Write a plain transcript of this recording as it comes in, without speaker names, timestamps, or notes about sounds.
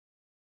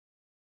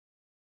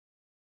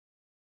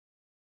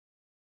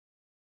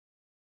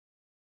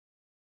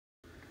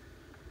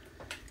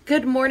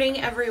Good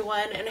morning,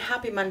 everyone, and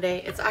happy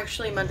Monday. It's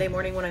actually Monday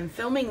morning when I'm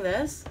filming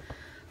this.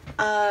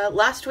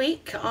 Last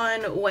week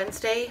on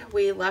Wednesday,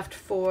 we left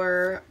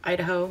for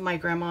Idaho. My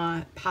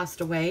grandma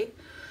passed away,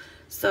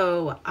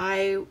 so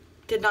I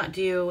did not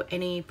do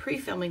any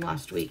pre-filming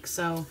last week.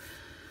 So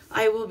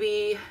I will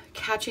be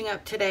catching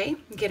up today,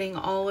 getting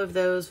all of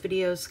those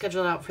videos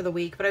scheduled out for the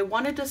week. But I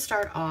wanted to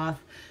start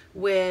off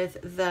with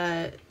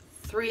the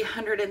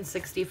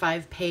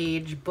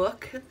 365-page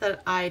book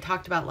that I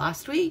talked about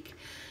last week,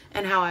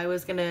 and how I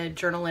was going to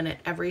journal in it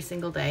every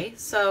single day.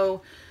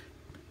 So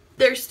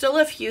there's still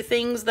a few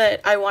things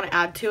that I want to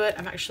add to it.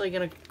 I'm actually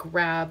going to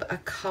grab a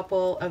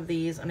couple of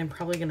these, and I'm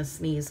probably going to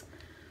sneeze.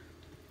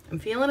 I'm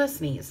feeling a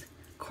sneeze,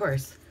 of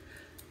course.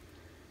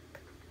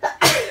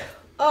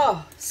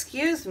 Oh,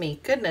 excuse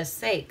me. Goodness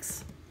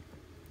sakes.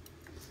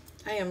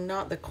 I am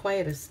not the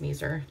quietest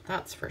sneezer,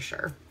 that's for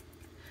sure.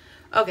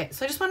 Okay,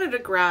 so I just wanted to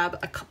grab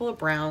a couple of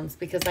browns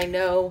because I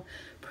know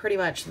pretty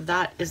much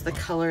that is the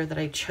color that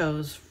I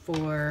chose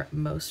for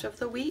most of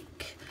the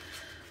week.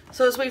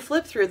 So as we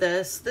flip through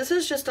this, this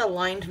is just a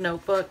lined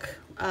notebook.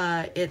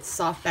 It's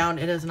soft bound.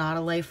 It is not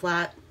a lay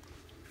flat.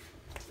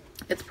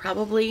 It's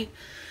probably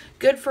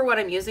good for what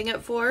I'm using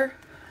it for.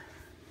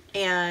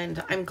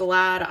 And I'm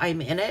glad I'm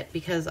in it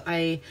because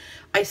I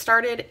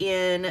started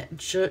in,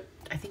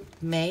 I think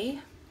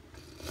May.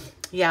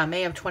 Yeah,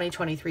 May of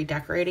 2023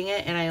 decorating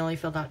it, and I only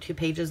filled out 2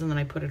 pages and then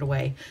I put it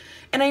away.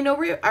 And I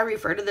know I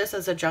refer to this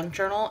as a junk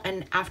journal,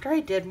 and after I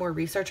did more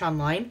research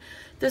online,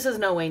 this is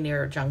no way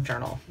near a junk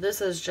journal. This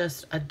is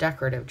just a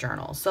decorative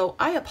journal. So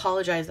I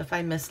apologize if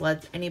I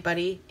misled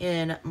anybody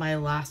in my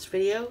last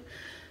video.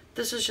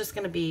 This is just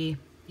going to be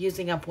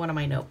using up one of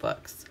my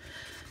notebooks.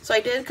 So I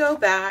did go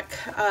back.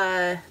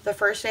 The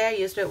first day I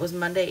used it was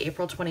Monday,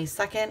 April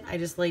 22nd. I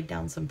just laid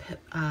down some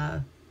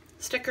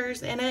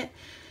stickers in it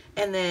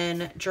and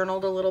then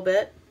journaled a little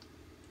bit.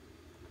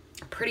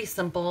 Pretty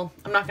simple.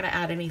 I'm not going to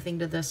add anything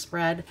to this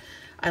spread.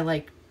 I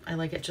like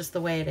it just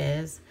the way it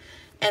is.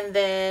 And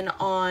then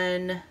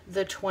on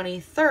the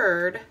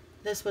 23rd,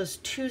 this was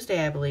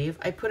Tuesday, I believe,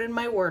 I put in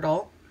my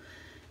Wordle,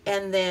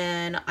 and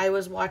then I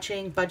was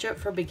watching Budget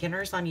for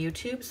Beginners on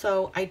YouTube,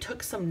 so I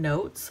took some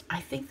notes.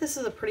 I think this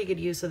is a pretty good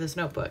use of this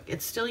notebook.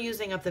 It's still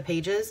using up the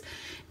pages,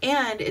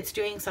 and it's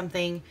doing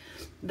something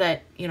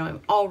that, you know,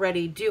 I'm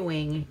already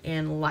doing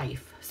in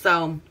life.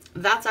 So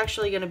that's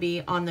actually going to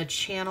be on the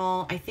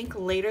channel, I think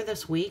later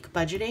this week,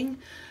 budgeting.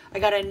 I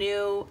got a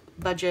new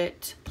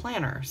budget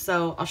planner,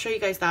 so I'll show you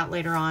guys that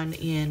later on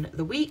in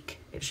the week.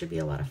 It should be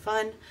a lot of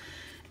fun.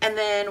 And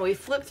then we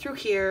flip through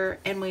here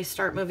and we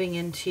start moving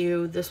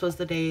into, this was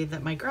the day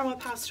that my grandma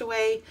passed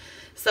away.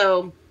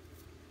 So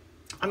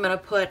I'm going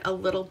to put a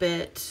little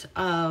bit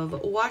of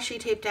washi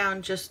tape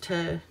down just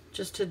to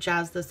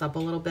jazz this up a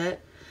little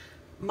bit.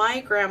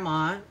 My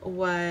grandma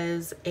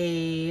was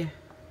a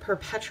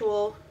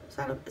perpetual, is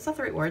that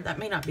the right word? That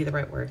may not be the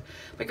right word.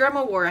 My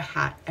grandma wore a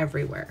hat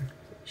everywhere.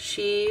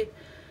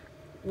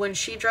 When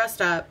she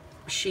dressed up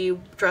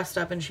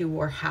and she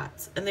wore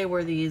hats, and they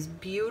were these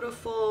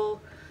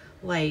beautiful,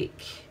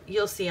 like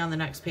you'll see on the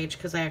next page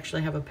because I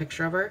actually have a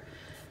picture of her.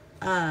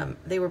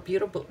 They were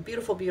beautiful,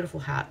 beautiful, beautiful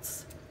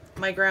hats.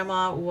 My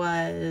grandma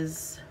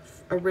was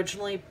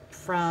originally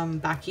from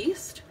back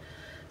east,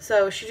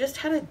 so she just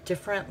had a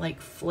different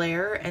like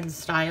flair and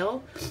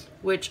style,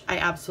 which I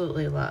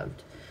absolutely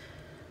loved.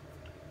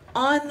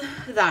 On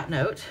that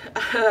note,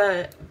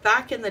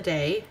 back in the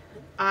day,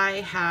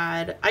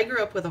 I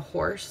grew up with a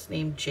horse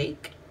named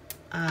Jake.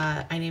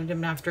 I named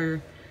him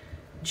after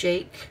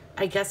Jake.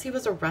 I guess he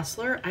was a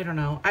wrestler. I don't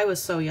know. I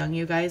was so young,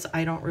 you guys.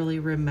 I don't really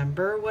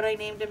remember what I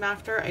named him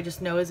after. I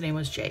just know his name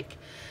was Jake.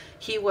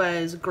 He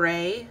was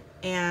gray,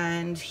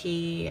 and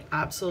he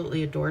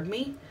absolutely adored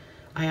me.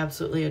 I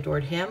absolutely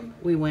adored him.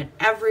 We went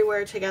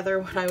everywhere together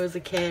when I was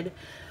a kid.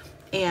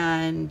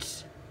 And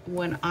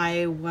when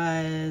I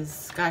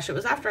was, gosh, it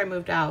was after I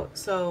moved out.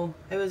 So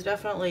I was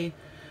definitely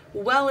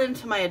well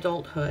into my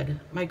adulthood.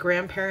 My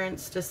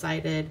grandparents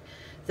decided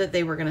that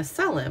they were going to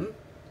sell him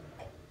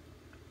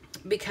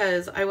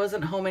because I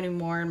wasn't home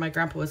anymore and my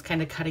grandpa was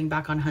kind of cutting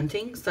back on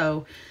hunting.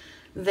 So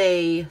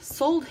they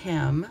sold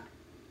him,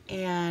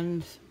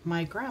 and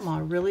my grandma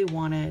really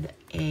wanted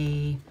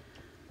a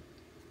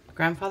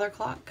grandfather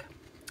clock.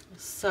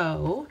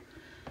 So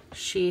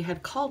she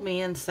had called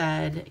me and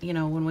said, you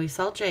know, when we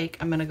sell Jake,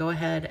 I'm going to go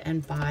ahead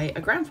and buy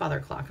a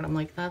grandfather clock. And I'm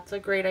like, that's a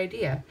great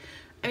idea.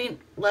 I mean,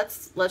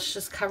 let's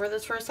just cover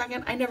this for a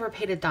second. I never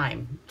paid a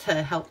dime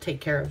to help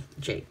take care of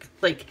Jake.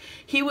 Like,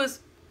 he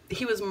was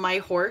my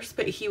horse,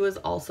 but he was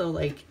also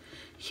like,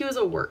 he was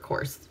a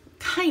workhorse.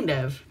 Kind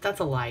of.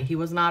 That's a lie. He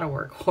was not a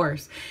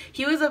workhorse.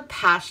 He was a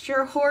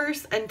pasture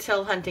horse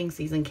until hunting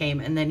season came,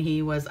 and then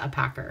he was a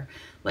packer.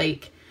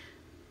 Like,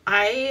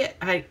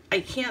 I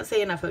can't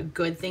say enough of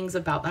good things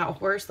about that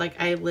horse. Like,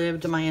 I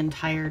lived my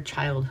entire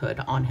childhood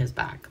on his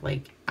back.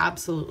 Like,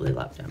 absolutely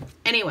loved him.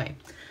 Anyway,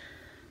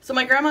 so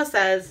my grandma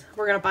says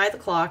we're going to buy the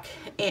clock,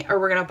 or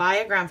we're going to buy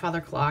a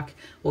grandfather clock.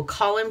 We'll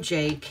call him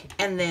Jake,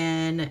 and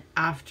then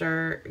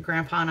after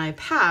Grandpa and I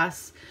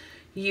pass,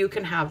 you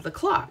can have the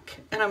clock.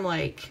 And I'm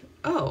like,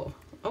 oh,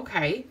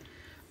 okay.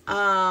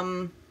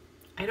 I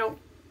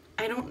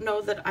don't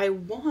know that I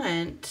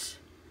want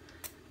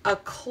a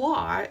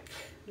clock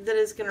that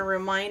is going to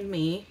remind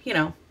me, you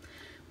know,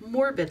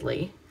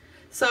 morbidly.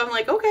 So I'm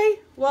like, okay,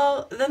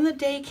 well, then the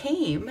day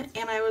came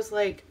and I was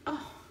like,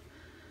 oh,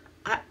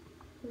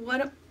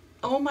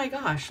 oh my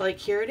gosh, like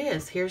here it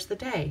is. Here's the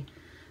day.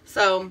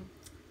 So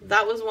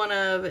that was one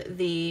of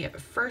the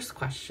first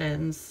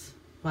questions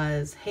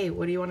was, hey,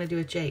 what do you want to do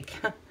with Jake?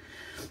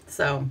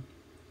 So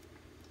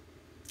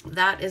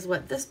that is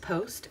what this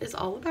post is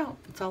all about.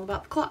 It's all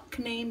about the clock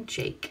named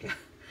Jake.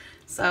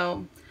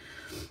 So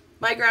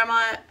my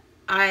grandma,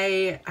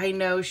 I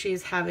know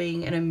she's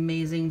having an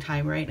amazing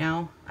time right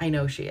now. I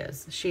know she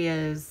is. She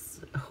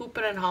is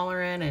hooping and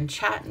hollering and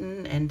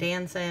chatting and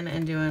dancing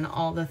and doing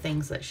all the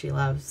things that she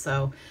loves.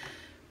 So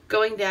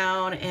going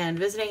down and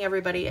visiting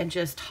everybody and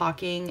just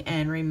talking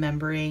and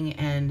remembering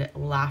and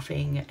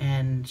laughing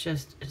and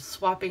just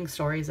swapping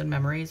stories and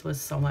memories was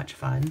so much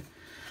fun.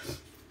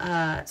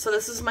 So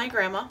this is my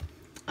grandma,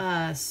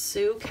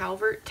 Sue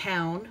Calvert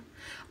Town.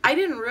 I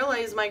didn't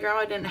realize my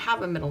grandma didn't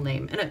have a middle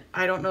name, and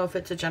I don't know if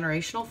it's a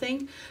generational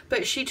thing,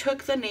 but she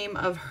took the name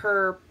of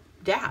her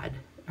dad,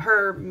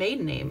 her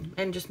maiden name,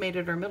 and just made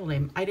it her middle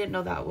name. I didn't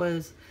know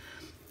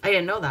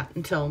that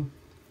until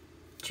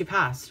she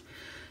passed.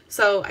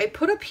 So I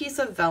put a piece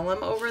of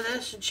vellum over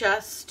this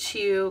just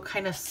to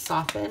kind of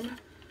soften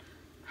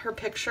her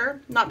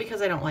picture. Not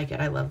because I don't like it.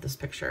 I love this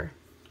picture.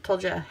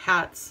 Told you,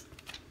 hats.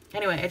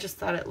 Anyway, I just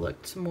thought it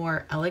looked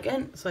more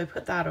elegant, so I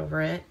put that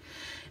over it.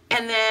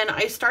 And then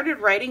I started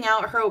writing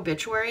out her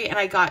obituary, and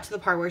I got to the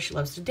part where she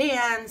loves to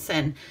dance.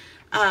 And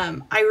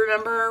I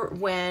remember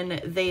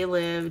when they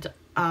lived,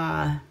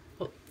 well,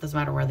 doesn't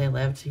matter where they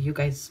lived. You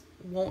guys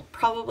won't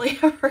probably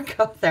ever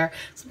go there.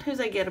 Sometimes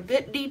I get a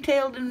bit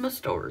detailed in my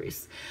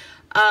stories.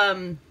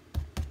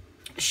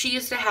 She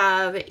used to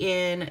have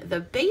in the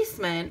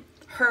basement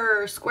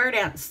her square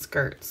dance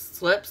skirts,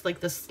 slips,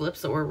 like the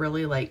slips that were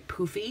really like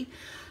poofy.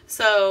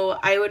 So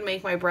I would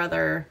make my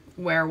brother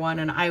wear one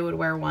and I would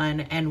wear one,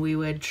 and we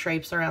would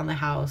traipse around the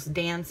house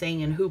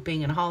dancing and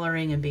hooping and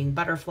hollering and being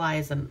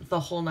butterflies and the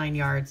whole 9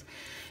 yards.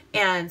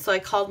 And so I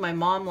called my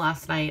mom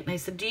last night and I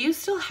said, do you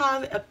still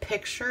have a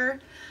picture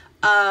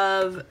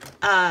of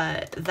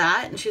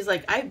that? And she's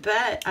like, I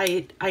bet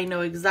I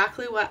know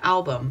exactly what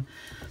album.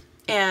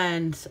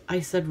 And I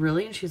said,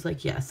 really? And she's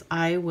like, yes,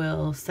 I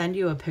will send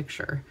you a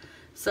picture.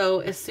 So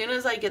as soon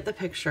as I get the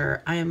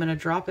picture, I am going to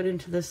drop it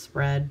into this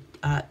spread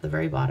at the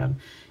very bottom,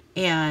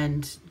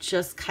 and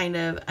just kind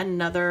of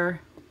another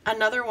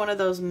one of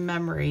those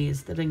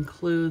memories that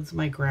includes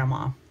my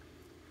grandma.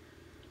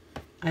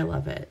 I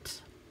love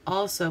it.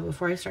 Also,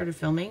 before I started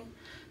filming,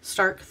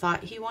 Stark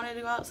thought he wanted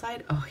to go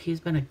outside. Oh, he's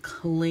been a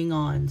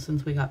Klingon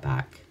since we got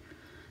back.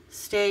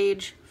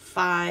 Stage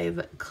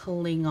 5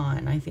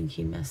 Klingon. I think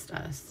he missed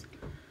us.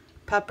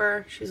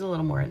 Pepper, she's a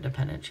little more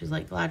independent. She's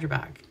like, glad you're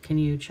back. Can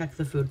you check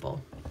the food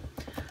bowl?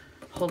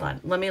 Hold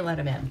on. Let me let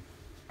him in.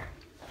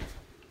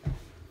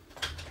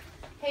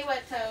 Hey,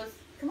 Wet Toes.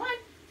 Come on.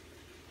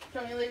 Do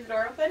you want me to leave the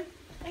door open?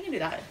 I can do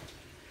that.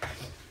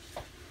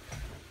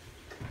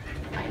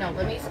 I know.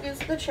 Let me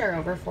scoot the chair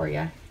over for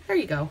you. There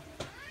you go.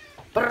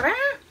 What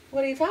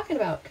are you talking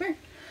about? Come here.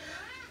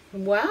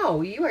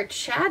 Wow, you are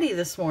chatty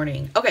this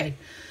morning. Okay.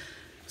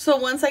 So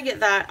once I get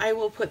that, I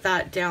will put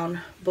that down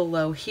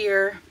below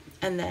here,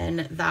 and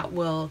then that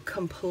will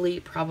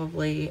complete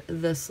probably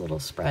this little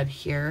spread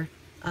here.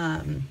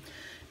 And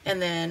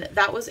then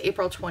that was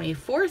April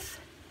 24th.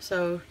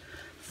 So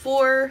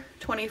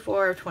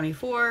 4/24 of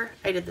 24.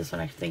 I did this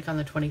one, I think, on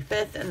the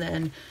 25th. And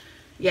then,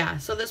 yeah,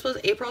 so this was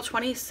April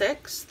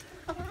 26th.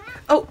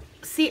 Oh,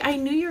 see, I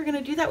knew you were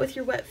going to do that with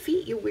your wet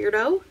feet, you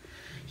weirdo.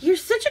 You're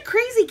such a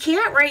crazy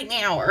cat right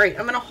now. All right,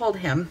 I'm going to hold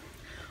him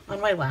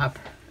on my lap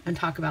and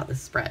talk about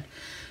this spread.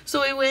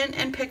 So we went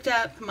and picked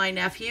up my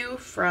nephew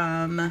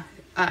from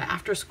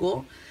after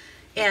school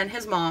and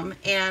his mom,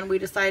 and we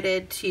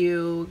decided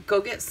to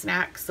go get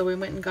snacks. So we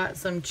went and got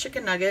some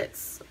chicken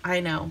nuggets. I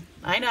know.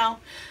 I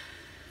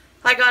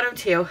got them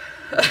too.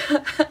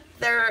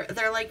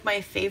 They're like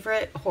my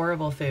favorite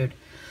horrible food.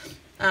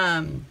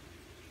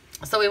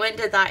 So we went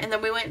and did that, and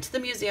then we went to the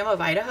Museum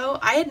of Idaho.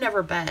 I had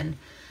never been.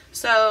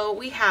 So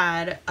we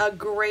had a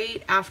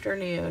great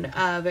afternoon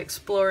of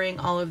exploring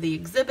all of the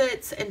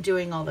exhibits and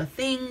doing all the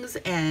things,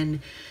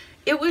 and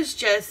it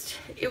was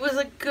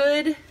a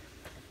good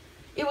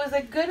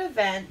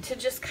event to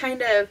just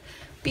kind of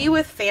be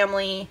with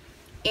family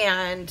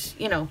and,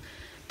 you know,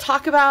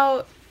 talk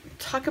about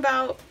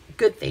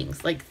good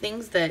things, like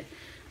things that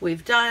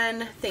we've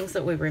done, things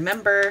that we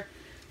remember.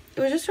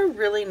 It was just a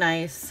really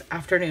nice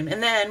afternoon.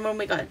 And then when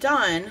we got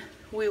done,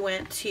 we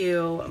went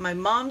to my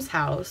mom's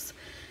house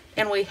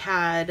and we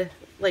had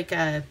like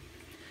a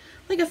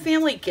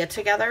family get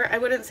together. I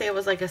wouldn't say it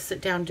was like a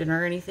sit down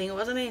dinner or anything. It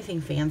wasn't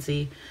anything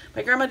fancy.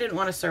 My grandma didn't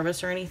want a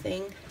service or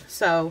anything.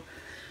 So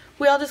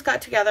we all just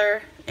got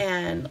together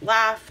and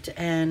laughed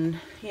and,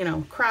 you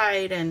know,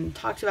 cried and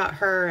talked about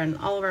her and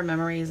all of our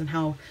memories and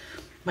how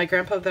my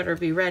grandpa better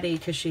be ready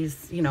because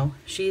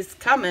she's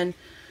coming.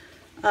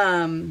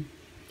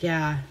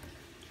 Yeah,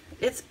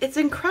 it's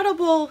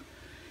incredible.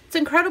 It's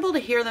incredible to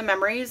hear the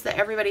memories that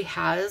everybody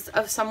has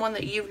of someone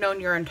that you've known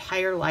your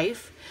entire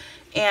life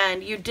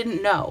and you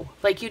didn't know,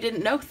 like you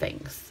didn't know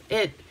things.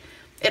 It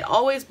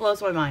always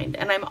blows my mind.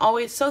 And I'm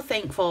always so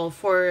thankful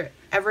for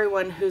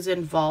everyone who's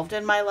involved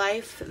in my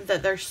life,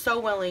 that they're so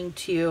willing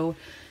to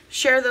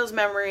share those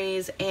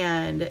memories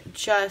and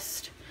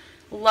just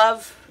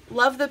love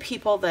the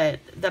people that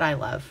I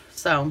love.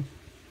 So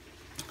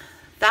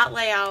that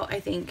layout, I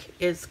think,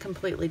 is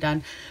completely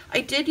done.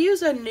 I did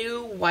use a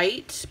new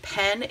white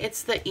pen.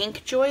 It's the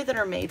Ink Joy that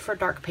are made for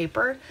dark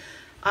paper.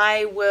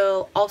 I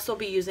will also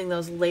be using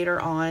those later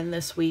on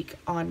this week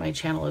on my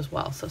channel as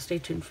well, so stay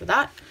tuned for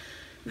that.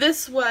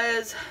 This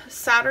was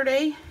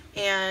Saturday,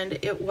 and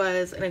it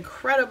was an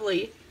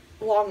incredibly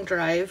long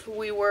drive.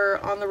 We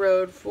were on the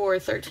road for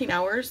 13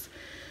 hours,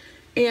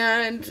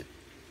 and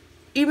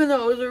even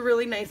though it was a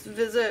really nice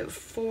visit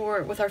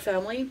with our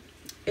family,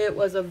 it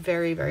was a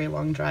very, very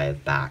long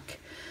drive back.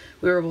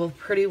 We were both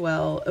pretty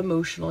well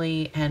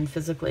emotionally and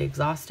physically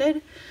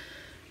exhausted.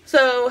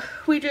 So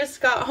we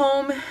just got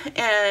home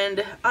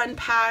and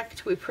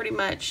unpacked. We pretty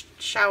much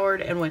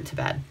showered and went to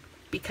bed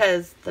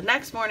because the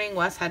next morning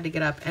Wes had to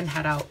get up and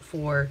head out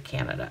for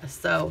Canada.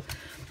 So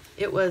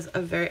it was I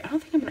don't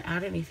think I'm going to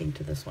add anything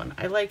to this one.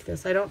 I like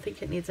this. I don't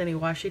think it needs any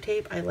washi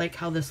tape. I like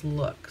how this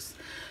looks.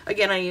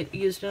 Again, I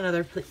used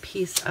another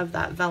piece of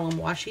that vellum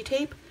washi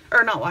tape.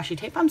 Or not washi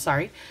tape, I'm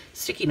sorry,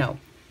 sticky note.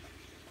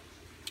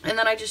 And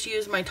then I just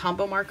used my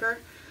Tombow marker.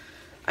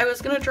 I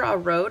was going to draw a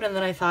road, and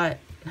then I thought,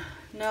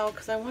 no,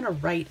 because I want to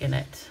write in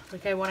it.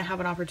 Like, I want to have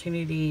an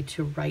opportunity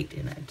to write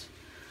in it.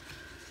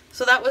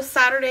 So that was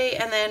Saturday,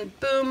 and then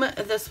boom,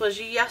 this was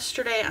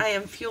yesterday. I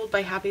am fueled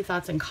by happy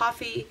thoughts and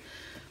coffee.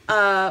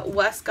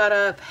 Wes got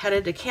up,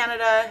 headed to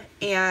Canada,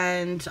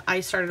 and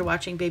I started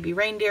watching Baby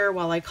Reindeer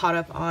while I caught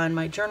up on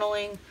my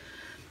journaling.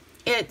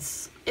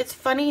 It's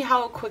funny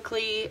how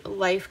quickly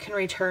life can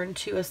return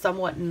to a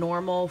somewhat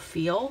normal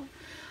feel.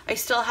 I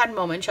still had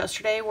moments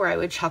yesterday where I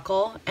would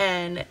chuckle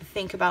and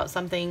think about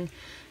something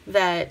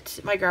that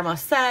my grandma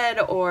said,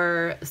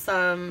 or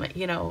some,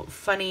 you know,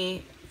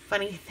 funny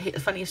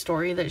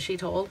story that she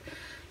told.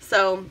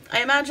 So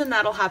I imagine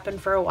that'll happen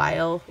for a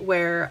while,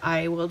 where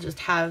I will just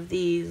have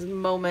these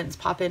moments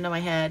pop into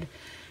my head,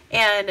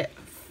 and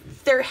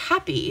they're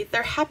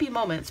happy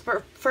moments.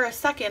 For a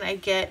second, I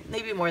get,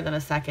 maybe more than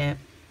a second,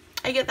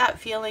 I get that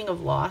feeling of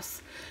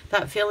loss,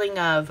 that feeling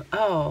of,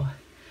 oh,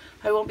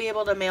 I won't be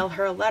able to mail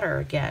her a letter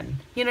again.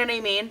 You know what I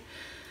mean?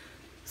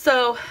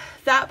 So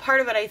that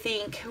part of it, I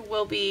think,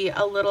 will be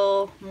a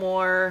little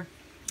more,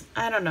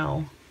 I don't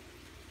know,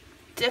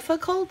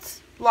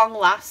 difficult,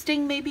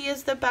 long-lasting maybe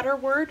is the better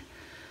word.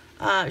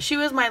 She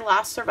was my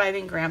last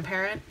surviving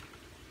grandparent.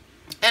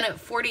 And at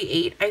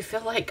 48, I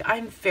feel like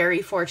I'm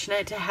very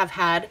fortunate to have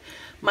had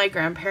my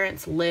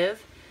grandparents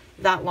live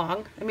that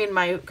long. I mean,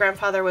 my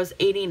grandfather was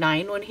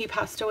 89 when he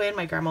passed away, and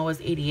my grandma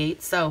was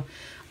 88. So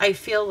I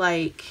feel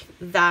like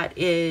that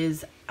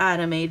is an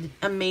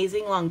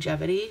amazing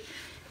longevity.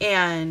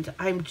 And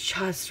I'm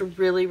just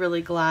really,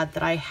 really glad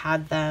that I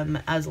had them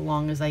as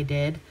long as I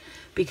did,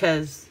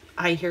 because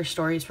I hear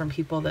stories from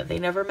people that they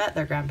never met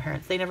their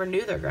grandparents. They never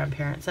knew their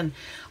grandparents. And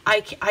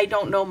I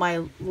don't know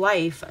my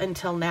life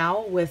until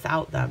now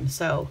without them.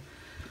 So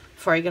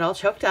before I get all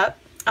choked up,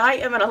 I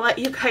am going to let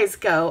you guys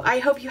go. I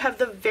hope you have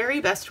the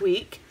very best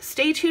week.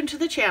 Stay tuned to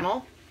the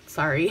channel.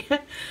 Sorry.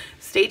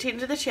 Stay tuned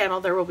to the channel.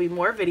 There will be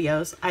more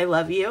videos. I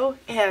love you,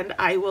 and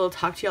I will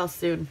talk to y'all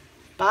soon.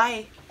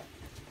 Bye.